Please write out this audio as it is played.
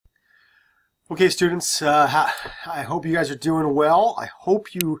Okay, students, I hope you guys are doing well. I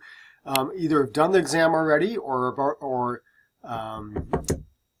hope you either have done the exam already or are going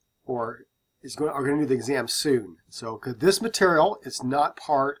to do the exam soon. So, because this material is not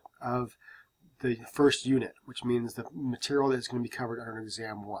part of the first unit, which means the material that is going to be covered under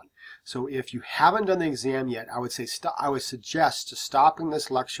exam 1. So, if you haven't done the exam yet, I would suggest to stopping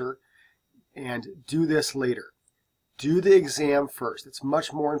this lecture and do this later. Do the exam first. It's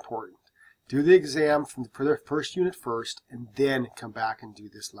much more important. Do the exam for the first unit first, and then come back and do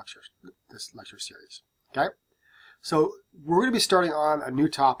this lecture series. Okay? So we're going to be starting on a new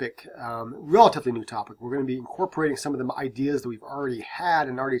topic, relatively new topic. We're going to be incorporating some of the ideas that we've already had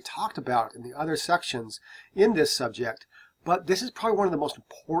and already talked about in the other sections in this subject, but this is probably one of the most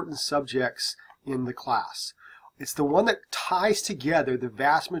important subjects in the class. It's the one that ties together the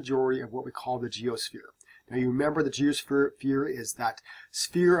vast majority of what we call the geosphere. Now you remember the geosphere is that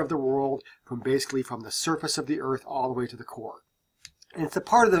sphere of the world from the surface of the earth all the way to the core. And it's the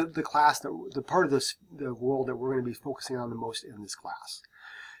part of the class, the part of the world that we're going to be focusing on the most in this class.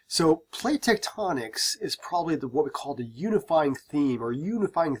 So plate tectonics is probably what we call the unifying theme or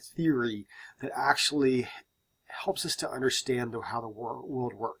unifying theory that actually helps us to understand how the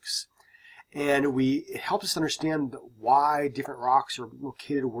world works. And it helps us understand why different rocks are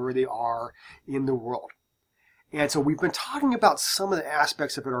located where they are in the world. And so we've been talking about some of the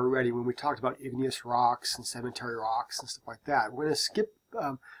aspects of it already when we talked about igneous rocks and sedimentary rocks and stuff like that. We're going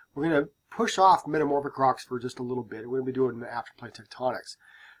to we're going to push off metamorphic rocks for just a little bit. We're going to be doing it after plate tectonics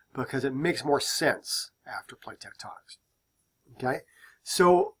because it makes more sense after plate tectonics. Okay,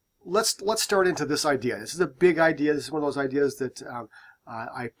 so let's start into this idea. This is a big idea. This is one of those ideas that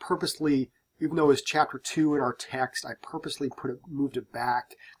I purposely, even though it's chapter 2 in our text, I purposely moved it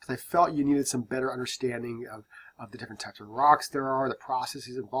back because I felt you needed some better understanding of the different types of rocks there are, the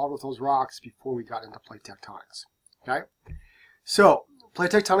processes involved with those rocks before we got into plate tectonics. Okay? So,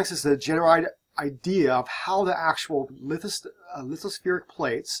 plate tectonics is the general idea of how the actual lithospheric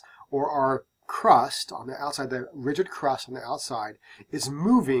plates, or our crust on the outside, the rigid crust on the outside, is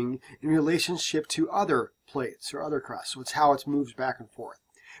moving in relationship to other plates or other crusts. So it's how it moves back and forth.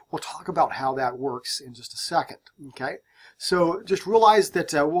 We'll talk about how that works in just a second. Okay, so just realize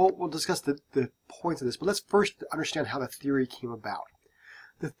that we'll discuss the points of this, but let's first understand how the theory came about.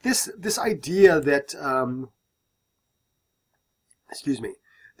 This idea that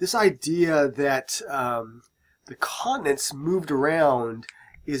this idea that the continents moved around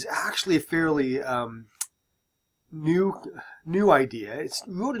is actually a fairly new idea. It's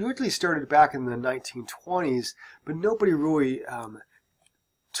really started back in the 1920s, but nobody really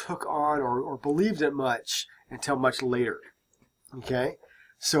took on or believed it much until much later. Okay,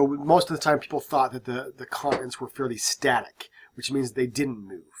 so most of the time people thought that the continents were fairly static, which means they didn't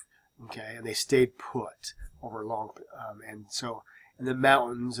move. Okay, and they stayed put over long, and the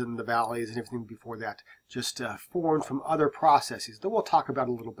mountains and the valleys and everything before that just formed from other processes that we'll talk about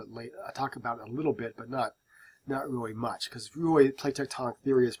a little bit later. But not really much, because really plate tectonic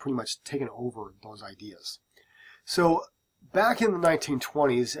theory has pretty much taken over those ideas. So back in the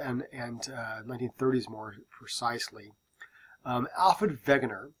 1920s and 1930s more precisely, Alfred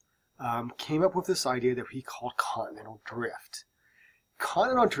Wegener came up with this idea that he called continental drift.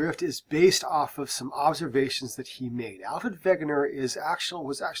 Continental drift is based off of some observations that he made. Alfred Wegener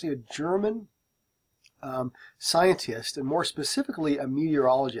was actually a German scientist, and more specifically a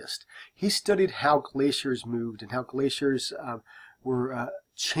meteorologist. He studied how glaciers moved and how glaciers were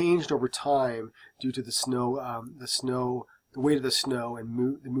changed over time due to the weight of the snow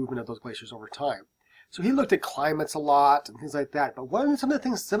and the movement of those glaciers over time. So he looked at climates a lot and things like that. But some of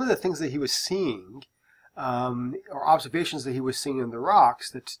the things that he was seeing, or observations that he was seeing in the rocks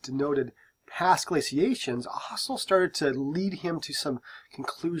that denoted past glaciations, also started to lead him to some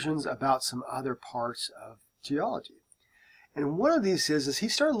conclusions about some other parts of geology. And one of these is he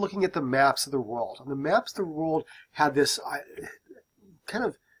started looking at the maps of the world. And the maps of the world had this kind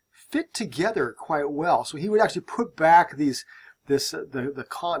of fit together quite well. So he would actually put back the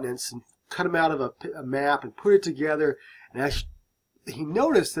continents and cut them out of a map and put it together, and actually, he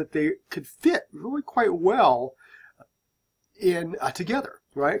noticed that they could fit really quite well in together,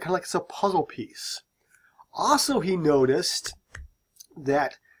 right? Kind of like it's a puzzle piece. Also, he noticed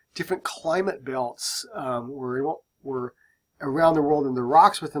that different climate belts were around the world, and the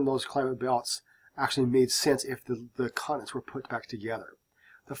rocks within those climate belts actually made sense if the continents were put back together.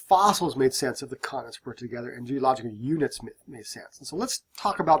 The fossils made sense if the continents were put together, and geological units made sense. And so let's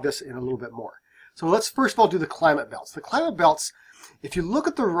talk about this in a little bit more. So let's first of all do the climate belts. The climate belts, if you look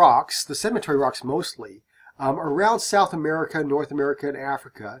at the rocks, the sedimentary rocks mostly, around South America, North America, and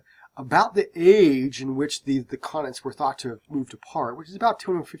Africa, about the age in which the continents were thought to have moved apart, which is about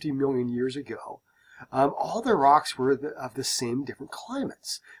 250 million years ago, all the rocks were of the same different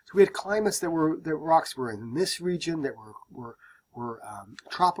climates. So we had climates the rocks were in this region that were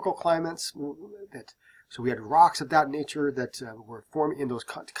tropical climates. So we had rocks of that nature that were forming in those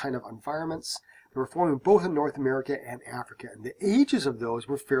kind of environments. They were forming both in North America and Africa, and the ages of those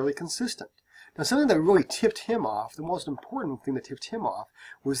were fairly consistent. Now, something that really tipped him off, the most important thing that tipped him off,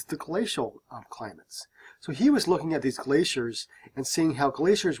 was the glacial climates. So he was looking at these glaciers and seeing how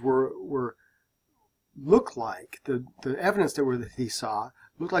glaciers looked like, the evidence that he saw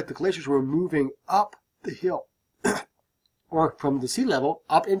looked like the glaciers were moving up the hill, or from the sea level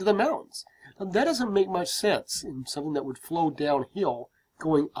up into the mountains. Now, that doesn't make much sense in something that would flow downhill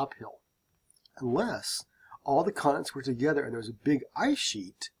going uphill, unless all the continents were together and there was a big ice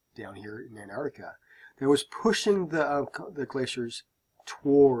sheet down here in Antarctica that was pushing the glaciers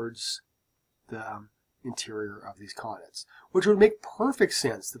towards the interior of these continents, which would make perfect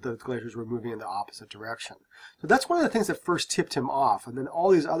sense that the glaciers were moving in the opposite direction. So that's one of the things that first tipped him off, and then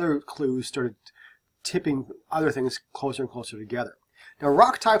all these other clues started tipping other things closer and closer together. Now,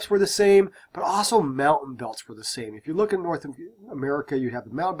 rock types were the same, but also mountain belts were the same. If you look at North America, you have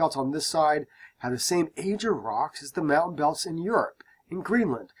the mountain belts on this side, have the same age of rocks as the mountain belts in Europe, in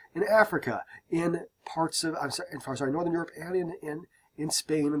Greenland, in Africa, in parts of, Northern Europe, and in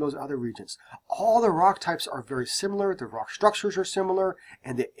Spain and those other regions. All the rock types are very similar, the rock structures are similar,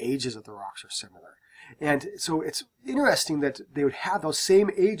 and the ages of the rocks are similar. And so it's interesting that they would have those same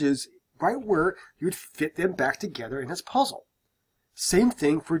ages right where you would fit them back together in this puzzle. Same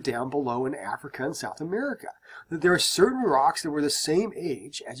thing for down below in Africa and South America. That there are certain rocks that were the same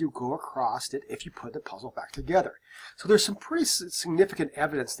age as you go across it if you put the puzzle back together. So there's some pretty significant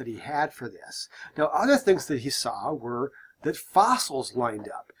evidence that he had for this. Now, other things that he saw were that fossils lined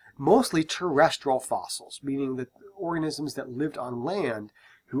up, mostly terrestrial fossils, meaning that organisms that lived on land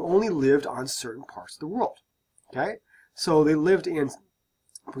who only lived on certain parts of the world. Okay? So they lived in,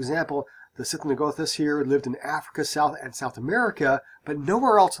 for example, the Sithnogothus here lived in Africa, South America, but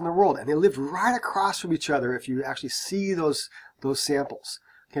nowhere else in the world. And they lived right across from each other if you actually see those samples.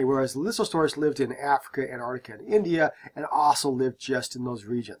 Okay, whereas the Lissosaurus lived in Africa, Antarctica, and India, and also lived just in those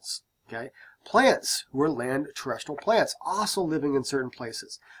regions. Okay? Plants were land terrestrial plants, also living in certain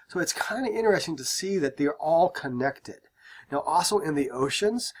places. So it's kind of interesting to see that they're all connected. Now, also in the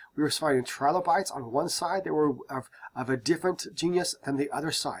oceans, we were finding trilobites on one side that were of a different genus than the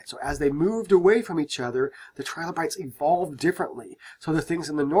other side. So as they moved away from each other, the trilobites evolved differently. So the things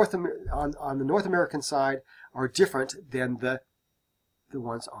in the on the North American side are different than the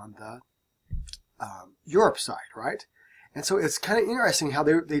ones on the Europe side, right? And so it's kind of interesting how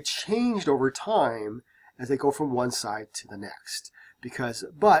they changed over time as they go from one side to the next.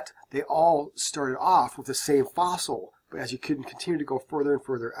 But they all started off with the same fossil. But as you could continue to go further and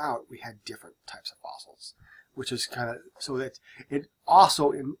further out, we had different types of fossils, which is kind of, so that it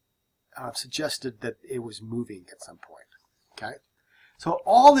also suggested that it was moving at some point. Okay? So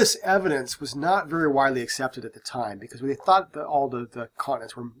all this evidence was not very widely accepted at the time because they thought that all the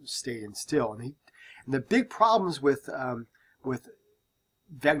continents were staying still. And the big problems with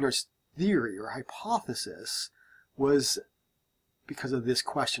Wegener's theory or hypothesis was because of this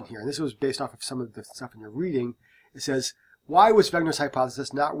question here. And this was based off of some of the stuff in your reading. It says, why was Wegener's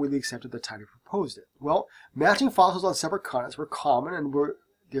hypothesis not really accepted at the time he proposed it? Well, matching fossils on separate continents were common, and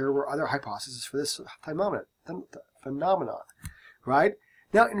there were other hypotheses for this phenomenon, right?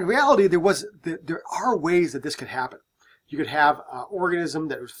 Now, in reality, there are ways that this could happen. You could have an organism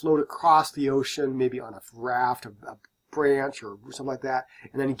that would float across the ocean, maybe on a raft, a branch, or something like that,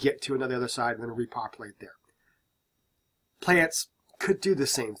 and then get to another side and then repopulate there. Plants could do the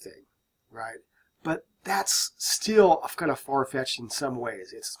same thing, right? But that's still kind of far-fetched in some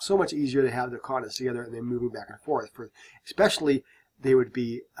ways. It's so much easier to have the continents together and then moving back and forth. Especially, they would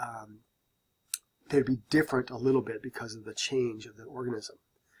be different a little bit because of the change of the organism.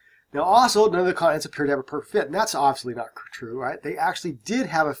 Now, also, none of the continents appear to have a perfect fit, and that's obviously not true, right? They actually did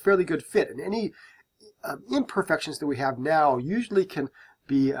have a fairly good fit, and any imperfections that we have now usually can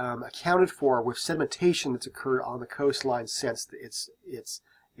be accounted for with sedimentation that's occurred on the coastline since its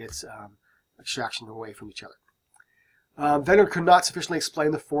extraction away from each other. Wegener could not sufficiently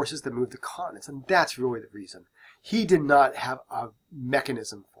explain the forces that moved the continents, and that's really the reason. He did not have a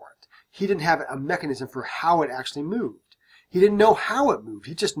mechanism for it. He didn't have a mechanism for how it actually moved. He didn't know how it moved.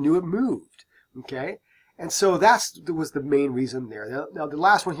 He just knew it moved. Okay? And so that was the main reason there. Now, the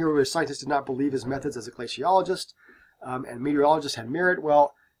last one here was scientists did not believe his methods as a glaciologist, and meteorologists had merit.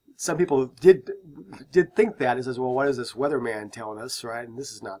 Well, some people did think that. It says, well, what is this weatherman telling us, right? And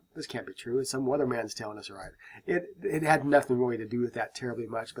this can't be true. Some weatherman's telling us, right? It had nothing really to do with that terribly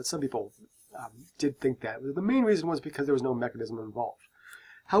much, but some people did think that. The main reason was because there was no mechanism involved.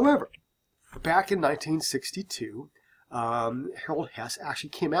 However, back in 1962, Harold Hess actually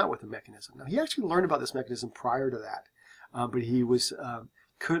came out with a mechanism. Now, he actually learned about this mechanism prior to that, but he was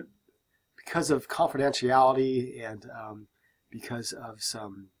because of confidentiality and because of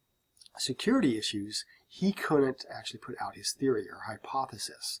some security issues, he couldn't actually put out his theory or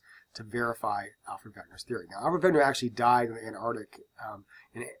hypothesis to verify Alfred Wegener's theory. Now, Alfred Wegener actually died in the Antarctic,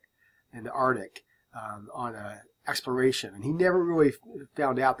 in the Arctic on an exploration, and he never really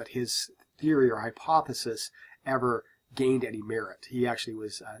found out that his theory or hypothesis ever gained any merit. He actually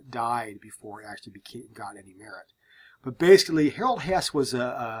died before it actually got any merit. But basically, Harold Hess was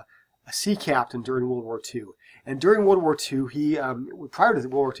a sea captain during World War II. And during World War II, prior to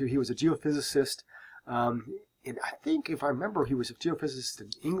World War II, he was a geophysicist. And I think, if I remember, he was a geophysicist in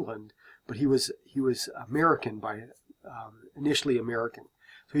England, but he was American initially American.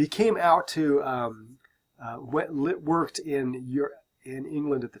 So he came out to worked in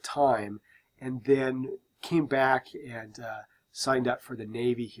England at the time, and then came back and signed up for the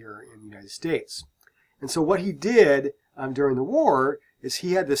Navy here in the United States. And so what he did during the war is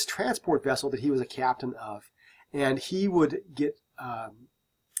he had this transport vessel that he was a captain of, and he would get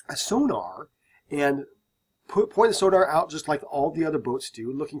a sonar and point the sonar out just like all the other boats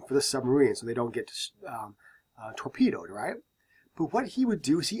do, looking for the submarine so they don't get torpedoed, right? But what he would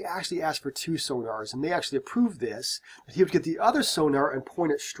do is he actually asked for 2 sonars, and they actually approved this, that he would get the other sonar and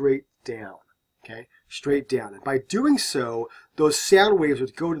point it straight down, okay? Straight down. And by doing so, those sound waves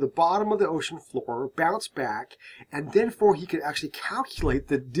would go to the bottom of the ocean floor, bounce back, and therefore he could actually calculate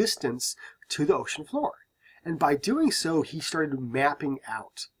the distance to the ocean floor. And by doing so, he started mapping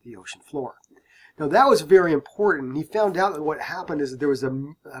out the ocean floor. Now that was very important. He found out that what happened is that there was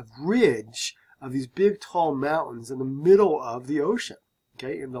a ridge of these big tall mountains in the middle of the ocean,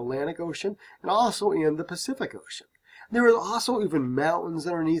 okay, in the Atlantic Ocean and also in the Pacific Ocean. There were also even mountains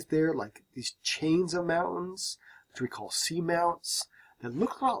underneath there, like these chains of mountains, which we call seamounts, that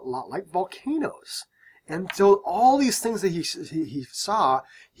look a lot like volcanoes. And so all these things that he saw,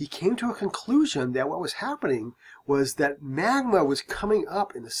 he came to a conclusion that what was happening was that magma was coming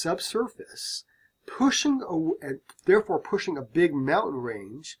up in the subsurface, and therefore pushing a big mountain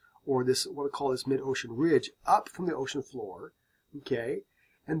range, or this, what we call this mid-ocean ridge, up from the ocean floor, okay,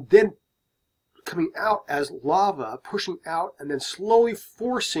 and then coming out as lava, pushing out, and then slowly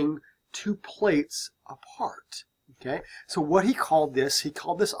forcing 2 plates apart, okay? So what he called this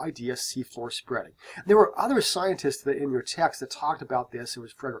idea seafloor spreading. And there were other scientists in your text that talked about this. It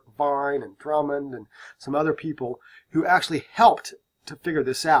was Frederick Vine and Drummond and some other people who actually helped to figure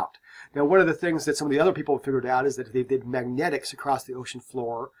this out. Now, one of the things that some of the other people figured out is that they did magnetics across the ocean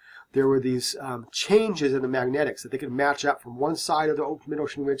floor. There were these changes in the magnetics that they could match up from one side of the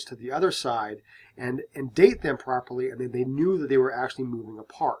mid-ocean ridge to the other side and date them properly, and then they knew that they were actually moving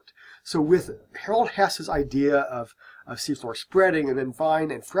apart. So with Harold Hess's idea of seafloor spreading, and then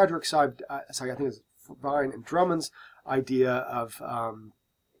Vine and Frederick's, I think it's Vine and Drummond's idea of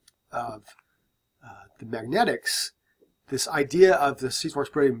the magnetics, this idea of the seafloor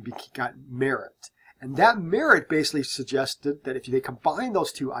spreading got merit. And that merit basically suggested that if they combine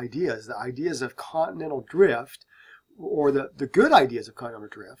those 2 ideas, the ideas of continental drift, or the good ideas of continental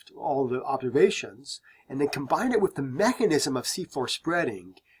drift, all the observations, and then combine it with the mechanism of seafloor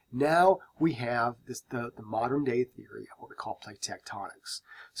spreading, now we have the modern day theory of what we call plate tectonics.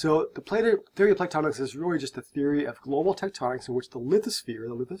 So the theory of tectonics is really just a theory of global tectonics in which the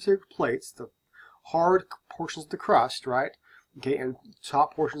lithospheric plates, the hard portions of the crust, right, okay, and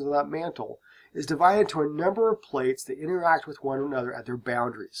top portions of that mantle, is divided into a number of plates that interact with one another at their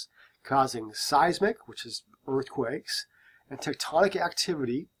boundaries, causing seismic, which is earthquakes, and tectonic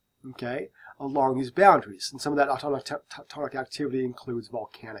activity, okay, along these boundaries. And some of that tectonic activity includes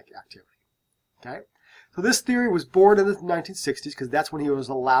volcanic activity, okay? So this theory was born in the 1960s because that's when he was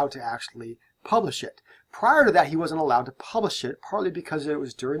allowed to actually publish it. Prior to that, he wasn't allowed to publish it, partly because it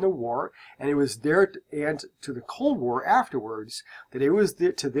was during the war, and it was there, and to the Cold War afterwards, that it was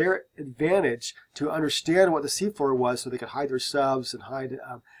to their advantage to understand what the seafloor was so they could hide their subs and hide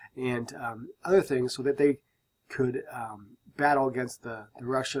other things so that they could battle against the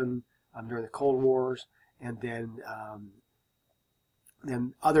Russian during the Cold Wars, and then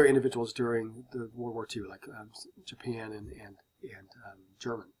other individuals during the World War II, like Japan and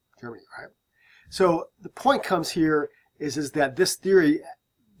Germany, right? So the point comes here is that this theory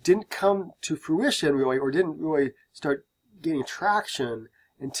didn't come to fruition really, or didn't really start gaining traction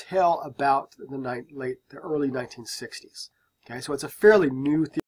until about the early 1960s. Okay, so it's a fairly new theory.